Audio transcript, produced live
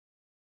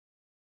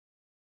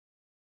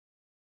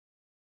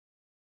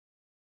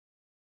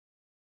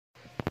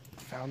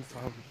found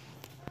some.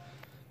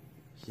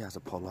 He has a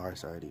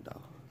Polaris already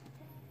though.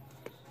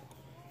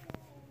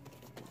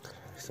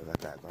 Still got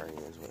that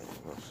Guardians with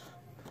him.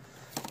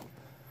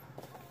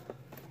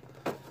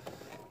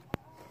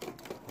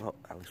 Well,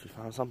 at least we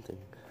found something.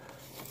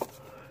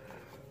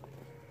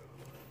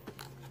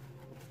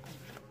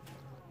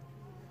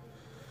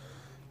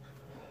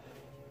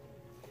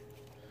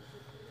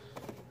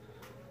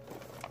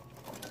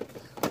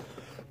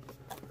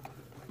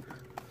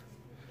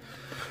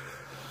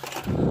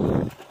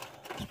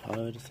 It's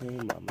probably the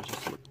same, but I'm gonna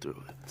just look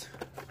through it.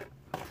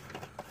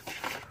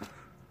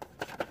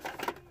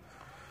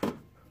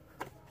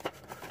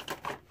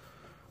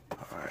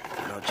 Alright,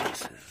 no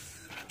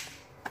chases.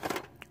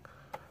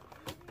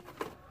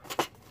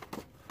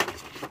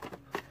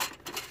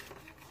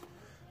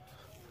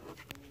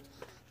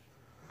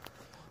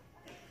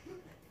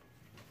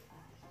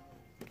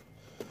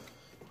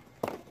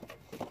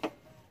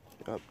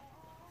 Up.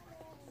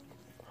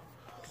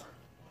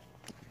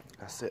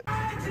 That's it.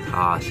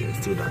 Ah, shit,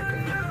 it's too dark.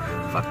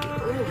 Fuck it.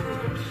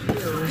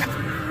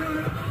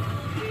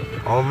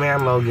 Oh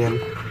man, Logan.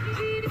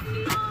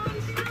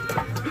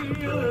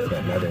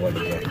 Another one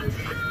again.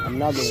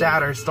 Another one.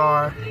 Shatter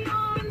Star.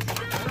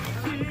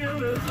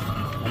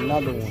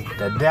 Another one.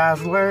 The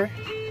Dazzler.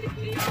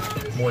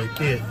 Muy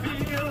thick.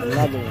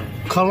 Another one.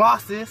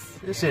 Colossus.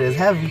 This shit is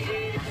heavy.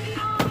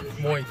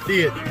 Muy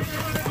thick.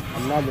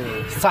 Another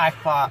one.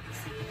 Cyclops.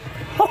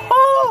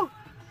 Ho-ho!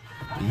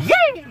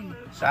 Yay!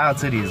 Shout out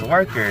to these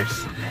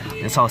workers.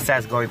 This whole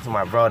set's going to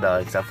my bro though,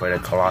 except for the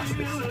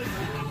Colossus.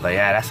 But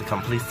yeah, that's a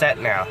complete set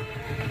now.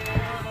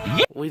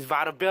 Yeah. We's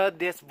about to build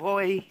this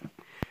boy.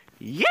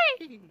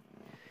 Yay!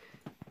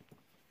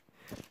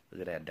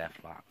 Look at that death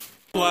box.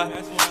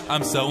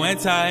 I'm so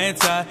anti.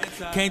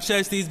 Can't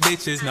trust these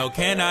bitches. No,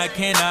 cannot.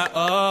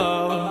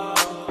 Oh,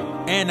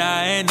 and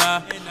I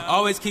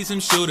always keep some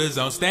shooters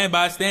on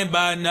standby.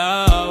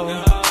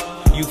 No,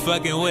 you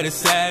fucking with a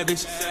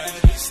savage.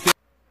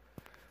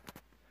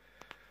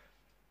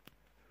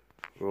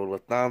 Rule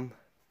of thumb: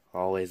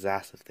 always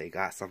ask if they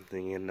got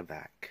something in the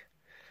back.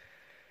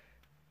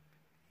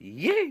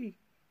 Yay!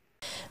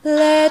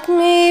 Let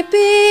me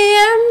be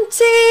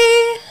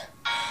empty,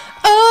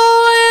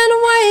 oh, and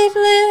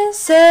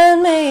weightless,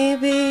 and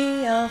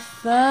maybe I'll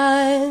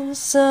find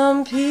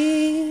some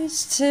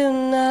peace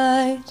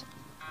tonight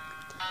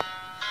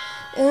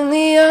in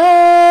the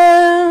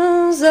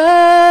arms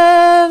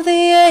of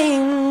the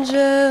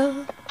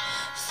angel.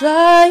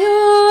 Fly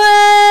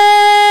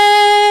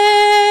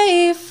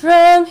away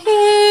from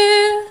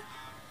here,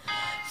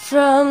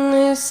 from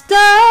this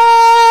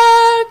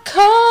dark,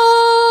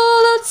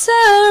 cold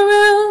hotel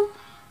room,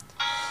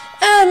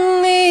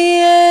 and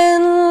the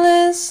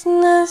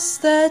endlessness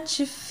that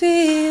you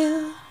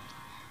feel.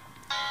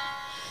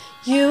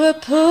 You were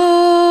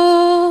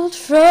pulled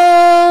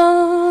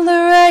from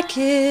the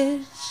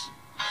wreckage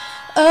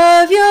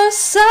of your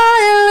silent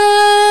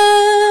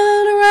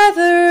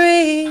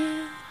reverie.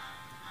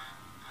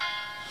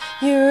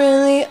 You're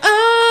in the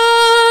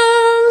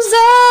arms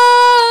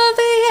of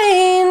the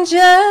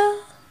angel.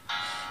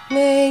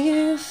 May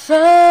you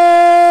find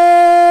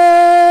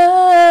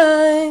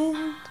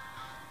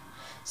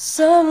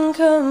some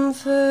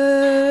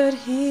comfort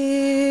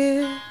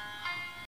here.